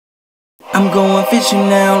I'm going fishing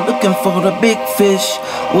now, looking for the big fish.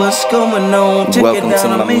 What's going on? Check it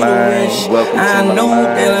down, I made a wish. I know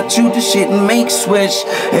that I chew the shit and make switch.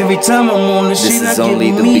 Every time I'm on the shit, I give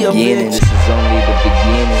me a bitch. This is only the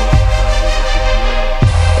beginning.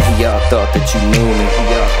 Y'all thought that you knew me.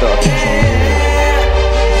 Y'all thought that you knew me.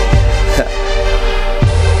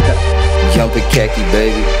 Young pakacki,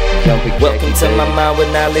 baby. Welcome to my mind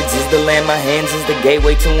where knowledge is the land. My hands is the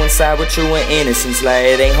gateway to inside with true and innocence. Like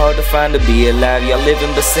it ain't hard to find to be alive. Y'all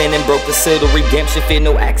living but sinning, broke the seal to redemption. Fear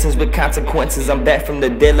no actions but consequences. I'm back from the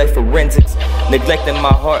dead like forensics. Neglecting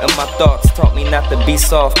my heart and my thoughts taught me not to be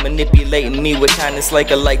soft. Manipulating me with kindness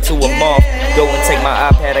like a light to a moth. Go and take my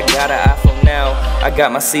iPad, I got an iPhone now. I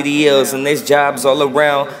got my CDLs and there's jobs all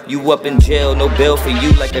around. You up in jail, no bail for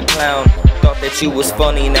you like a clown. Thought that you was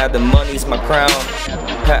funny, now the money's my crown.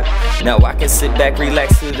 Now I can sit back,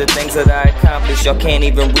 relax to the things that I accomplished. Y'all can't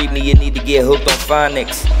even read me, you need to get hooked on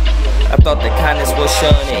phonics. I thought that kindness was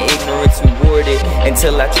shunned and ignorance rewarded,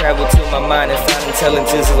 until I traveled to my mind and found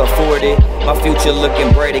intelligence is afforded. My future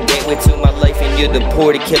looking bright, a gateway to my life, and you're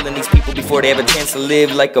deported. Killing these people before they have a chance to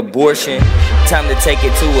live, like abortion. Time to take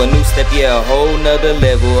it to a new step, yeah, a whole nother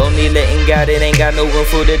level. Only letting God, it ain't got no room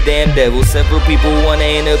for the damn devil. Several people wanna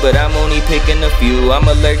enter, but I'm only picking a few. I'm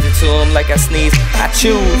allergic to them like I sneeze. I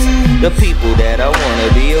choose the people that I wanna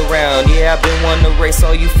be around. Yeah, I've been wanting to race,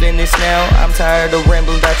 all you finished now? I'm tired of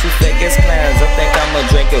rambling about you fake ass clowns. I think I'ma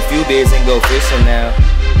drink a few beers and go fishing now.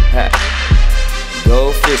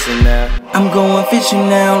 Go fishing now. I'm going fishing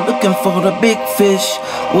now, looking for the big fish.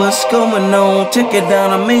 What's going on? Check it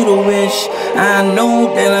down, I made a wish. I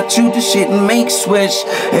know that I chew the shit and make switch.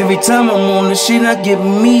 Every time I'm on the shit, I give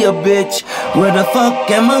me a bitch. Where the fuck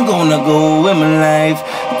am I gonna go in my life?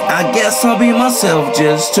 I guess I'll be myself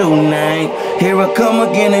just tonight. Here I come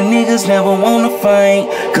again and niggas never wanna fight,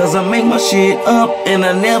 cause I make my shit up and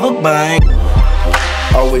I never bite.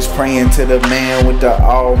 Always praying to the man with the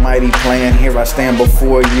almighty plan. Here I stand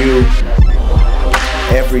before you.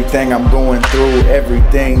 Everything I'm going through,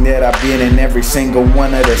 everything that I've been in, every single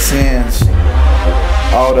one of the sins,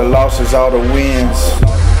 all the losses, all the wins.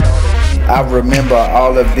 I remember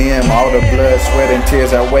all of them, all the blood, sweat, and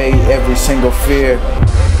tears. I weigh every single fear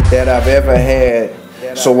that I've ever had.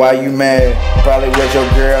 So why you mad? Probably was your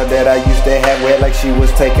girl that I used to have wet like she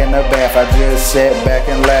was taking a bath. I just sat back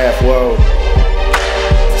and laughed, whoa.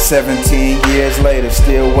 17 years later,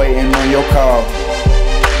 still waiting on your call.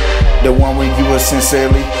 The one when you were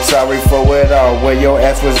sincerely sorry for it all. Where your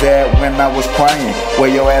ass was at when I was crying? Where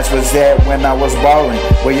your ass was at when I was bawling?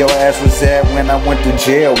 Where your ass was at when I went to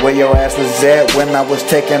jail? Where your ass was at when I was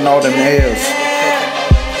taking all them L's?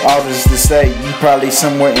 All this to say, you probably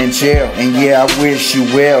somewhere in jail. And yeah, I wish you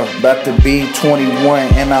well. About to be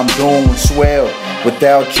 21 and I'm doing swell.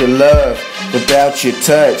 Without your love, without your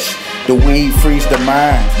touch, the weed frees the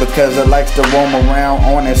mind because it likes to roam around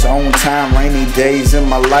on its own time. Rainy days in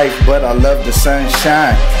my life, but I love the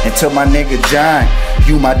sunshine. Until my nigga John,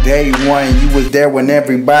 you my day one. You was there when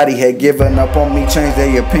everybody had given up on me, changed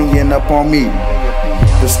their opinion up on me.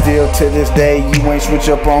 But still to this day, you ain't switch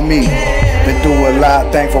up on me. Been through a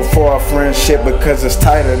lot, thankful for our friendship because it's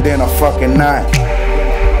tighter than a fucking knot.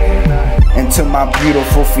 And to my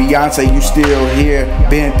beautiful fiance, you still here.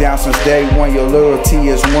 Been down since day one, your loyalty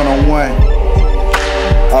is one-on-one.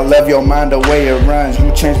 I love your mind the way it runs. You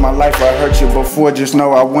changed my life, I hurt you before. Just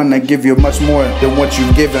know I wanna give you much more than what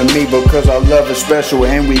you've given me, because our love is special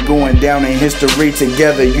and we going down in history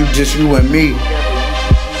together. You and me.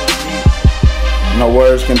 No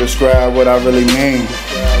words can describe what I really mean.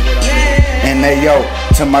 And hey yo,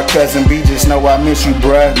 to my cousin B, just know I miss you,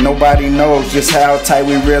 bruh. Nobody knows just how tight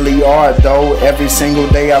we really are, though. Every single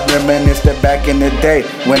day I reminisce that back in the day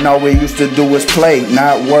when all we used to do was play,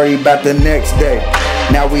 not worry about the next day.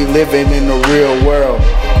 Now we living in the real world.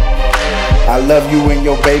 I love you and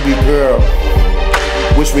your baby girl.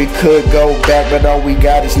 Wish we could go back, but all we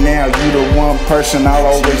got is now. You the one person I'll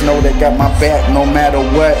always know that got my back no matter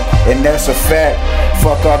what, and that's a fact.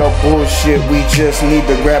 Fuck all the bullshit, we just need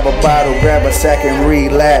to grab a bottle, grab a sack and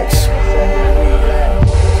relax.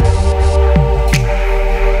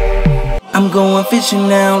 I'm going fishing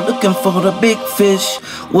now, looking for the big fish.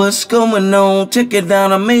 What's going on? Check it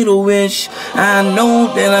down, I made a wish. I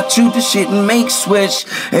know that I chew the shit and make switch.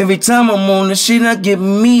 Every time I'm on the shit, I give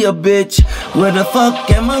me a bitch. Where the fuck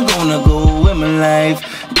am I gonna go in my life?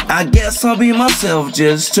 I guess I'll be myself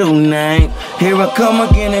just tonight. Here I come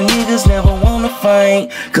again and niggas never wanna fight,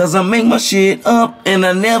 cause I make my shit up and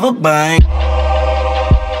I never bite.